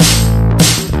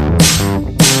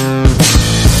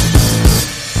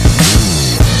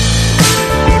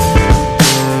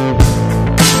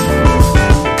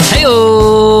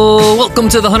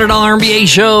to the $100 MBA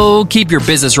Show. Keep your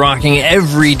business rocking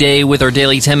every day with our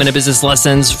daily 10-minute business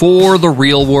lessons for the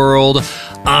real world.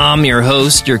 I'm your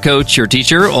host, your coach, your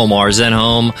teacher, Omar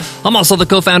Zenhom. I'm also the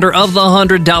co-founder of the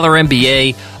 $100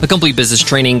 MBA, a complete business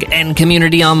training and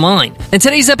community online. And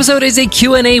today's episode is a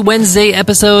Q&A Wednesday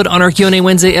episode. On our Q&A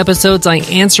Wednesday episodes, I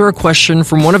answer a question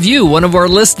from one of you, one of our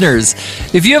listeners.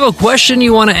 If you have a question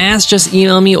you want to ask, just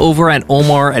email me over at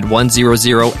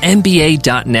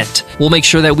omar@100mba.net. We'll make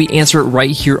sure that we answer it right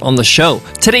here on the show.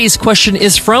 Today's question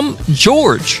is from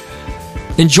George.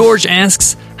 And George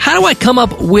asks, how do I come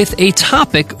up with a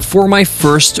topic for my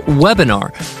first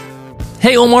webinar?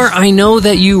 Hey Omar, I know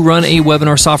that you run a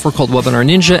webinar software called Webinar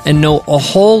Ninja and know a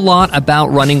whole lot about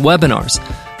running webinars.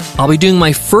 I'll be doing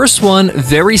my first one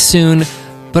very soon,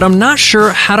 but I'm not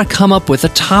sure how to come up with a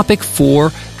topic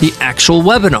for the actual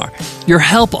webinar. Your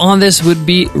help on this would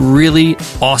be really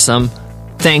awesome.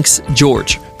 Thanks,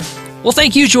 George. Well,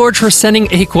 thank you, George, for sending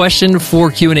a question for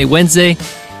Q&A Wednesday.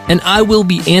 And I will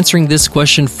be answering this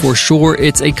question for sure.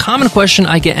 It's a common question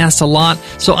I get asked a lot,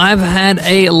 so I've had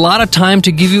a lot of time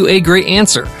to give you a great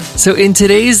answer. So in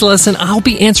today's lesson, I'll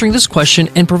be answering this question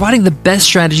and providing the best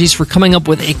strategies for coming up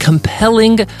with a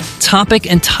compelling topic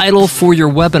and title for your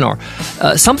webinar.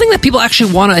 Something that people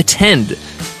actually want to attend.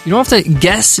 You don't have to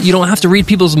guess. You don't have to read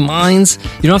people's minds.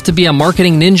 You don't have to be a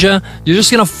marketing ninja. You're just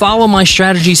going to follow my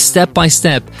strategy step by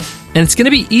step. And it's going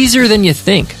to be easier than you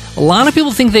think. A lot of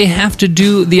people think they have to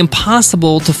do the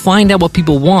impossible to find out what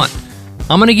people want.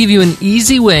 I'm going to give you an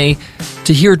easy way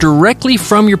to hear directly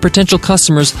from your potential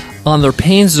customers on their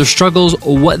pains, their struggles,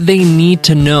 what they need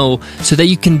to know so that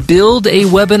you can build a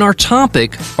webinar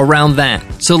topic around that.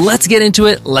 So let's get into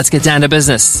it. Let's get down to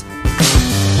business.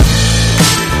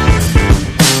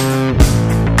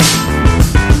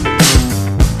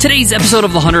 Today's episode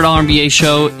of the $100 MBA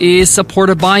Show is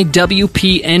supported by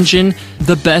WP Engine,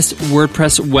 the best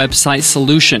WordPress website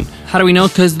solution. How do we know?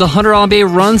 Because the $100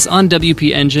 MBA runs on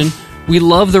WP Engine. We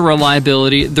love their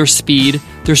reliability, their speed,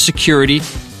 their security,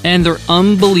 and their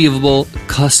unbelievable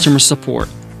customer support.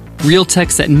 Real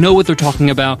techs that know what they're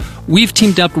talking about. We've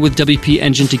teamed up with WP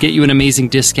Engine to get you an amazing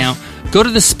discount. Go to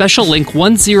the special link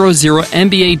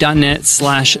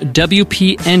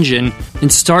 100mba.net/WP Engine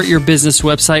and start your business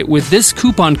website with this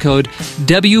coupon code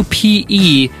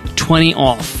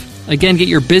WPE20OFF. Again, get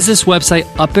your business website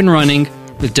up and running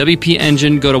with WP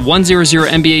Engine. Go to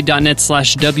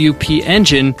 100mba.net/WP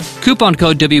Engine, coupon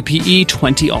code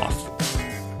WPE20OFF.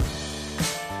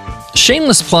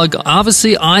 Shameless plug,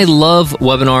 obviously I love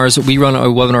webinars. We run a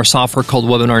webinar software called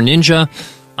Webinar Ninja.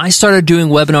 I started doing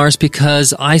webinars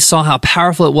because I saw how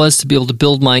powerful it was to be able to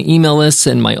build my email lists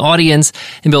and my audience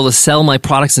and be able to sell my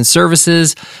products and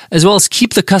services, as well as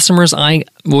keep the customers I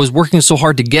was working so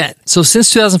hard to get. So since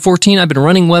 2014, I've been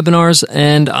running webinars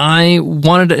and I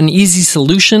wanted an easy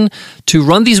solution to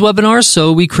run these webinars,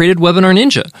 so we created Webinar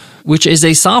Ninja, which is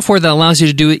a software that allows you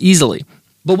to do it easily.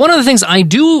 But one of the things I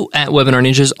do at Webinar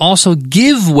Ninja is also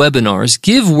give webinars,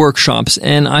 give workshops,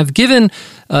 and I've given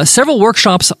several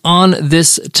workshops on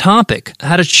this topic,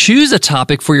 how to choose a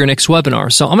topic for your next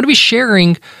webinar. So I'm going to be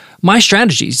sharing my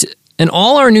strategies. And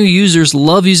all our new users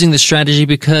love using this strategy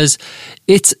because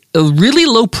it's a really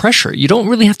low pressure. You don't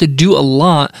really have to do a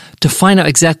lot to find out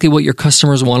exactly what your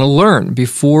customers want to learn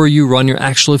before you run your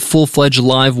actual full-fledged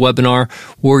live webinar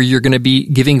where you're going to be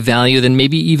giving value, then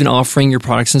maybe even offering your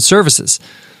products and services.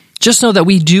 Just know that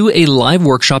we do a live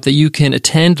workshop that you can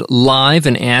attend live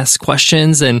and ask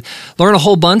questions and learn a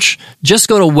whole bunch. Just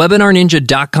go to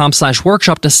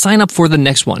webinarninja.com/workshop to sign up for the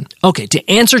next one. Okay, to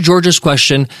answer George's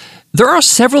question, there are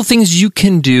several things you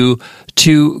can do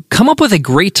to come up with a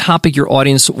great topic your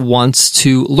audience wants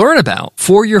to learn about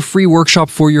for your free workshop,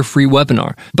 for your free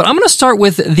webinar. But I'm going to start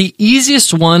with the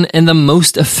easiest one and the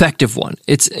most effective one.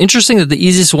 It's interesting that the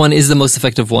easiest one is the most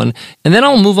effective one. And then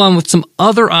I'll move on with some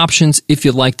other options if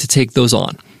you'd like to take those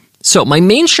on. So my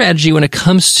main strategy when it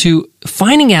comes to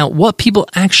finding out what people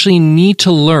actually need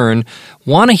to learn,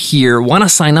 want to hear, want to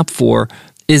sign up for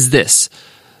is this.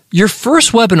 Your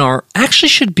first webinar actually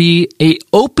should be an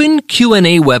open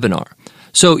Q&A webinar.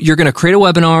 So you're going to create a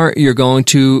webinar. You're going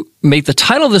to make the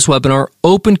title of this webinar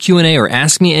Open Q&A or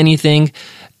Ask Me Anything.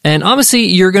 And obviously,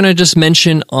 you're going to just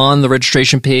mention on the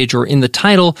registration page or in the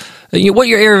title what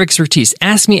your area of expertise.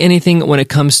 Ask me anything when it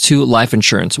comes to life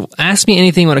insurance. Ask me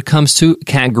anything when it comes to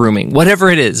cat grooming. Whatever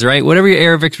it is, right? Whatever your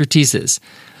area of expertise is.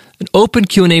 An open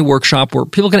Q&A workshop where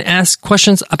people can ask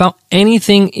questions about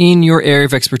anything in your area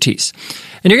of expertise.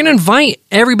 And you're going to invite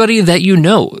everybody that you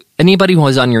know, anybody who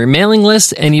is on your mailing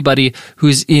list, anybody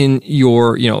who's in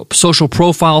your, social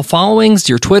profile followings,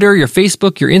 your Twitter, your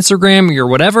Facebook, your Instagram, your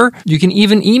whatever. You can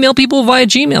even email people via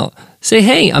Gmail. Say,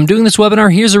 hey, I'm doing this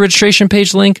webinar. Here's a registration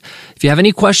page link. If you have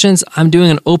any questions, I'm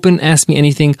doing an open Ask Me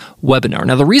Anything webinar.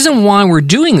 Now, the reason why we're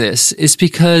doing this is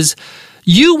because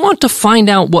you want to find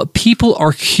out what people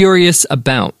are curious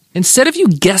about. Instead of you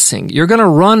guessing, you're going to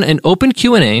run an open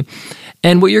Q&A,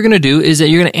 and what you're going to do is that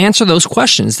you're going to answer those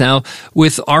questions. Now,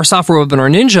 with our software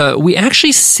Webinar Ninja, we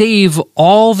actually save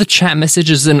all the chat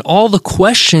messages and all the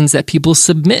questions that people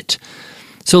submit.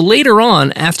 So later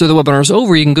on, after the webinar is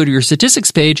over, you can go to your statistics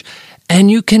page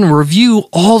and you can review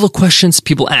all the questions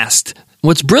people asked.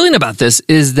 What's brilliant about this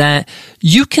is that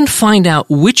you can find out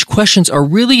which questions are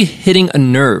really hitting a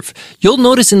nerve. You'll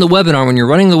notice in the webinar, when you're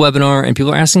running the webinar and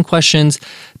people are asking questions,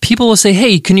 people will say,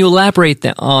 hey, can you elaborate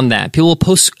on that? People will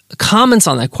post comments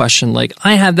on that question like,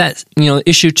 I have that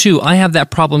issue too. I have that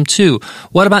problem too.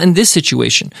 What about in this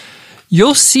situation?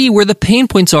 You'll see where the pain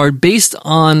points are based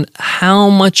on how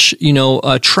much,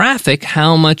 traffic,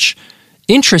 how much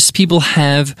interest people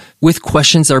have with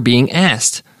questions that are being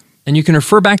asked. And you can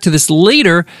refer back to this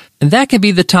later, and that could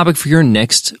be the topic for your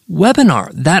next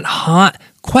webinar, that hot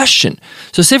question.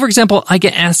 So say, for example, I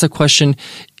get asked a question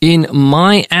in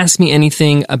my Ask Me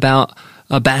Anything about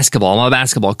basketball. I'm a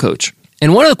basketball coach.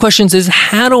 And one of the questions is,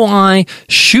 how do I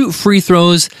shoot free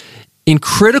throws in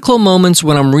critical moments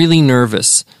when I'm really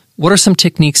nervous? What are some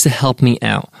techniques to help me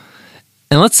out?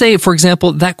 And let's say, for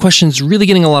example, that question is really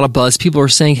getting a lot of buzz. People are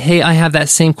saying, hey, I have that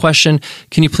same question.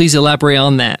 Can you please elaborate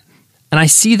on that? And I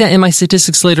see that in my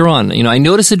statistics later on. I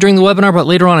notice it during the webinar, but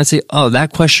later on I say, oh,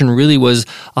 that question really was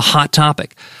a hot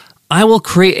topic. I will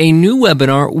create a new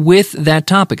webinar with that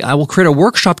topic. I will create a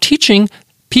workshop teaching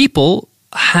people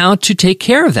how to take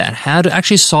care of that, how to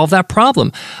actually solve that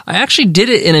problem. I actually did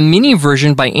it in a mini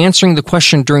version by answering the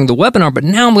question during the webinar, but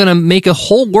now I'm going to make a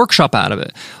whole workshop out of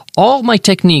it. All my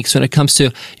techniques when it comes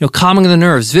to calming the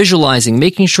nerves, visualizing,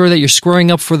 making sure that you're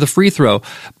squaring up for the free throw,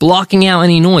 blocking out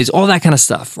any noise, all that kind of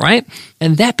stuff, right?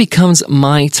 And that becomes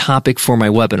my topic for my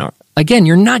webinar. Again,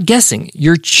 you're not guessing.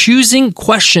 You're choosing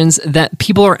questions that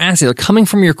people are asking. They're coming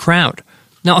from your crowd.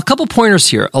 Now, a couple pointers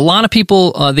here. A lot of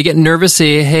people, they get nervous,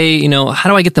 say, hey, how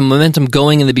do I get the momentum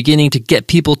going in the beginning to get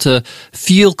people to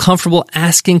feel comfortable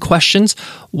asking questions?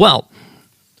 Well,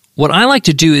 what I like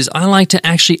to do is I like to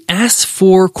actually ask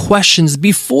for questions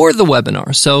before the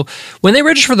webinar. So when they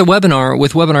register for the webinar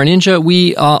with Webinar Ninja,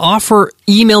 we offer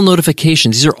email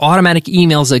notifications. These are automatic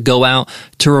emails that go out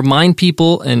to remind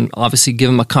people and obviously give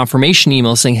them a confirmation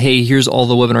email saying, hey, here's all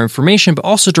the webinar information, but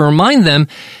also to remind them,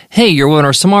 hey, your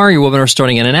webinar's tomorrow, your webinar's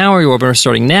starting in an hour, your webinar's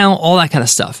starting now, all that kind of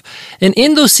stuff. And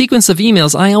in those sequence of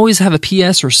emails, I always have a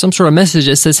PS or some sort of message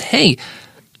that says, hey,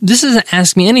 this isn't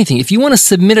Ask Me Anything. If you want to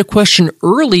submit a question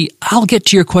early, I'll get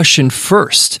to your question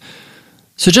first.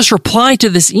 So just reply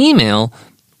to this email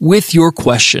with your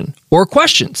question or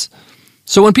questions.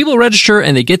 So when people register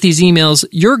and they get these emails,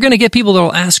 you're going to get people that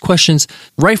will ask questions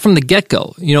right from the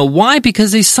get-go. Why?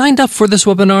 Because they signed up for this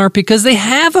webinar because they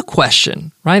have a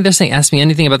question, right? They're saying, ask me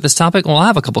anything about this topic. Well, I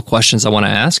have a couple questions I want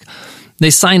to ask. They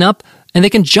sign up. And they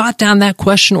can jot down that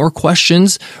question or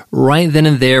questions right then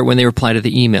and there when they reply to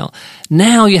the email.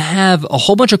 Now you have a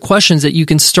whole bunch of questions that you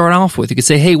can start off with. You can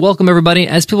say, hey, welcome everybody.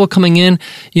 As people are coming in,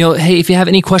 hey, if you have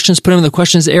any questions, put them in the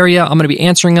questions area. I'm going to be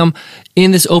answering them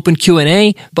in this open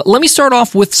Q&A. But let me start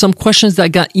off with some questions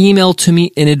that got emailed to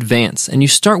me in advance. And you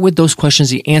start with those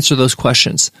questions, you answer those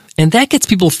questions. And that gets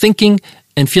people thinking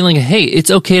and feeling, hey, it's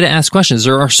okay to ask questions.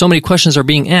 There are so many questions are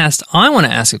being asked. I want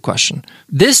to ask a question.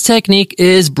 This technique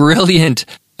is brilliant.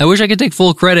 I wish I could take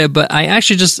full credit, but I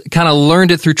actually just kind of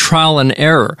learned it through trial and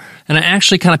error. And I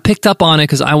actually kind of picked up on it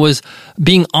because I was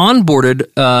being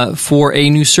onboarded for a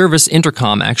new service,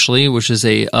 Intercom actually, which is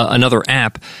another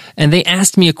app. And they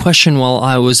asked me a question while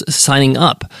I was signing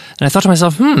up. And I thought to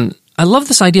myself, I love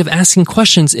this idea of asking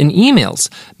questions in emails.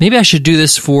 Maybe I should do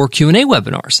this for Q&A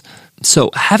webinars.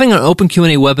 So having an open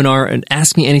Q&A webinar, an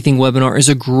Ask Me Anything webinar, is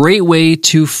a great way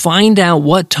to find out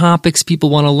what topics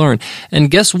people want to learn. And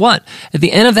guess what? At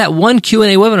the end of that one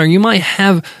Q&A webinar, you might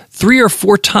have 3 or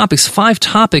 4 topics, 5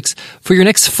 topics for your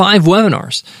next 5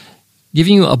 webinars,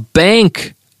 giving you a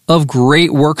bank of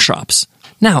great workshops.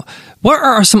 Now, what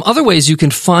are some other ways you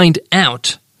can find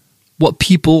out what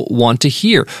people want to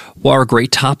hear? What are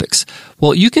great topics?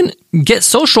 Well, you can get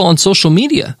social on social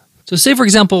media. So say, for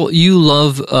example, you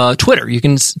love Twitter. You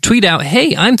can tweet out,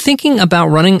 hey, I'm thinking about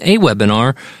running a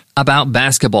webinar about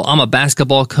basketball. I'm a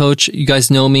basketball coach. You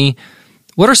guys know me.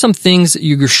 What are some things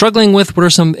you're struggling with? What are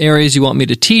some areas you want me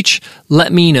to teach?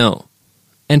 Let me know.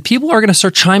 And people are going to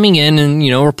start chiming in and,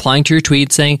 replying to your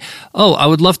tweet saying, oh, I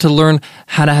would love to learn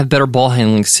how to have better ball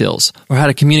handling skills, or how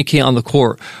to communicate on the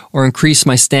court, or increase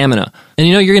my stamina. And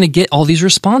you're going to get all these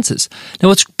responses. Now,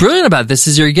 what's brilliant about this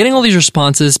is you're getting all these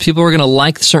responses. People are going to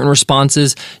like certain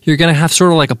responses. You're going to have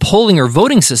sort of like a polling or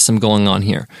voting system going on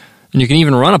here. And you can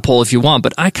even run a poll if you want,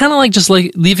 but I kind of like just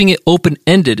like leaving it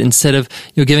open-ended instead of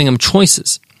giving them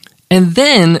choices. And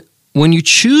then when you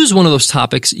choose one of those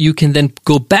topics, you can then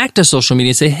go back to social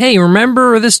media and say, hey,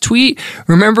 remember this tweet?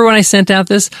 Remember when I sent out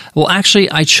this? Well, actually,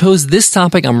 I chose this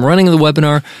topic. I'm running the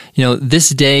webinar. This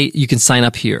day you can sign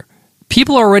up here.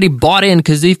 People are already bought in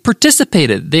because they've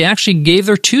participated. They actually gave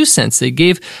their 2 cents. They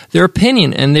gave their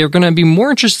opinion, and they're going to be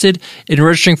more interested in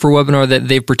registering for a webinar that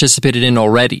they've participated in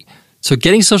already. So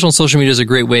getting social on social media is a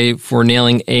great way for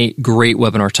nailing a great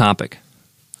webinar topic.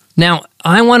 Now,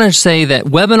 I want to say that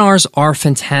webinars are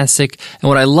fantastic, and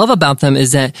what I love about them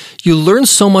is that you learn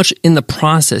so much in the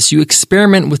process. You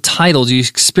experiment with titles, you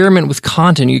experiment with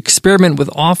content, you experiment with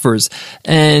offers,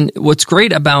 and what's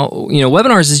great about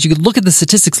webinars is you can look at the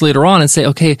statistics later on and say,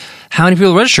 okay, how many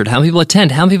people registered, how many people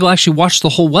attend, how many people actually watched the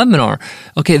whole webinar?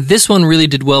 Okay, this one really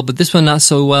did well, but this one not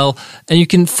so well, and you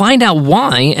can find out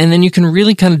why, and then you can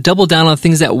really kind of double down on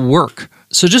things that work.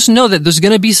 So just know that there's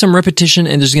going to be some repetition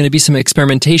and there's going to be some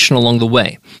experimentation along the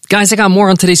way. Guys, I got more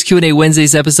on today's Q&A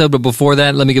Wednesdays episode, but before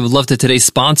that, let me give love to today's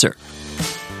sponsor.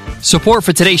 Support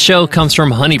for today's show comes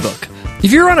from HoneyBook.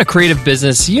 If you're on a creative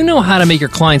business, you know how to make your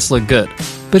clients look good.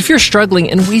 But if you're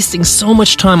struggling and wasting so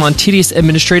much time on tedious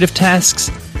administrative tasks,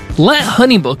 let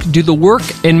HoneyBook do the work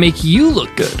and make you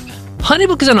look good.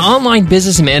 HoneyBook is an online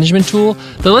business management tool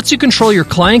that lets you control your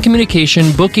client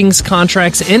communication, bookings,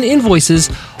 contracts, and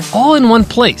invoices all in one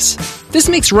place. This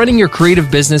makes running your creative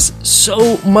business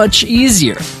so much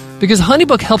easier because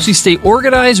HoneyBook helps you stay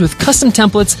organized with custom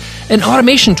templates and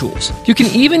automation tools. You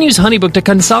can even use HoneyBook to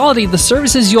consolidate the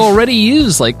services you already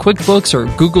use like QuickBooks or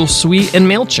Google Suite and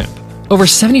MailChimp. Over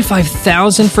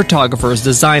 75,000 photographers,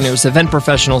 designers, event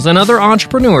professionals, and other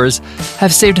entrepreneurs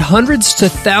have saved hundreds to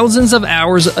thousands of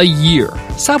hours a year.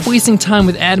 Stop wasting time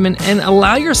with admin and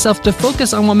allow yourself to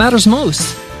focus on what matters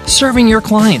most, serving your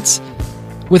clients.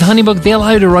 With HoneyBook, they allow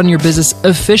you to run your business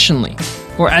efficiently.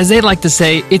 Or as they like to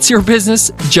say, it's your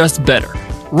business, just better.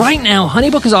 Right now,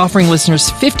 HoneyBook is offering listeners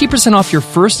 50% off your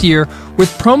first year with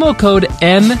promo code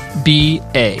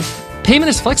MBA. Payment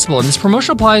is flexible, and this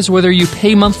promotion applies whether you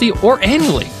pay monthly or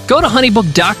annually. Go to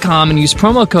honeybook.com and use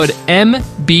promo code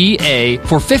MBA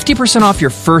for 50% off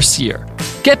your first year.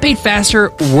 Get paid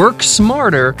faster, work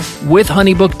smarter with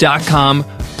honeybook.com,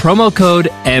 promo code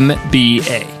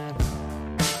MBA.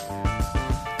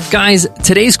 Guys,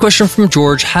 today's question from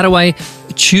George: how do I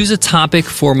choose a topic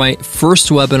for my first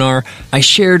webinar? I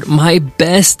shared my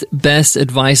best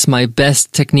advice, my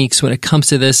best techniques when it comes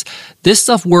to this. This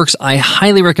stuff works. I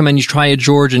highly recommend you try it,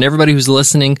 George, and everybody who's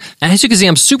listening. As you can see,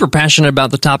 I'm super passionate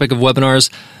about the topic of webinars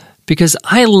because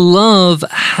I love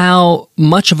how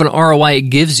much of an ROI it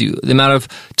gives you. The amount of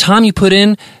time you put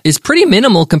in is pretty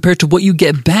minimal compared to what you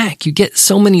get back. You get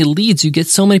so many leads. You get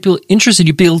so many people interested.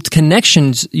 You build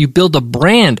connections. You build a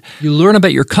brand. You learn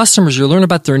about your customers. You learn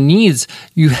about their needs.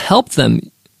 You help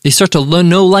them. They start to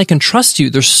know, like, and trust you.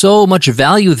 There's so much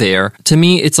value there. To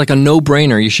me, it's like a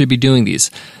no-brainer. You should be doing these.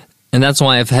 And that's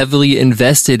why I've heavily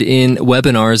invested in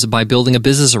webinars by building a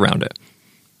business around it.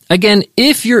 Again,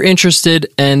 if you're interested,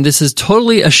 and this is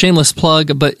totally a shameless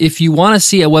plug, but if you want to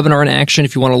see a webinar in action,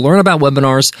 if you want to learn about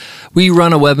webinars, we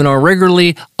run a webinar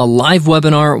regularly, a live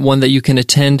webinar, one that you can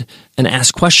attend and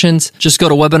ask questions. Just go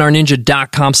to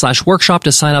webinarninja.com/workshop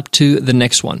to sign up to the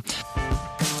next one.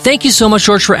 Thank you so much,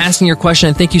 George, for asking your question,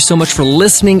 and thank you so much for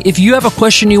listening. If you have a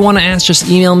question you want to ask, just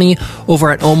email me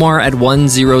over at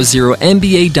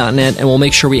omar@100mba.net, and we'll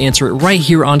make sure we answer it right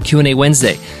here on Q&A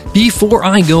Wednesday. Before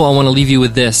I go, I want to leave you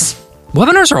with this.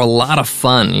 Webinars are a lot of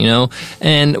fun,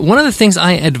 and one of the things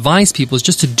I advise people is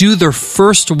just to do their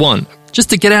first one,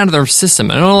 just to get out of their system.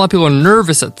 I know a lot of people are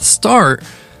nervous at the start,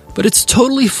 but it's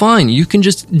totally fine. You can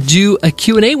just do a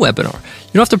Q&A webinar.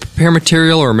 You don't have to prepare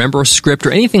material or remember a script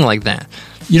or anything like that.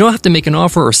 You don't have to make an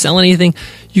offer or sell anything.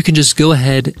 You can just go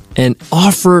ahead and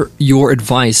offer your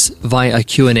advice via a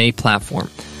Q&A platform.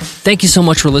 Thank you so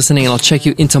much for listening, and I'll check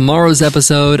you in tomorrow's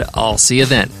episode. I'll see you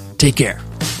then. Take care.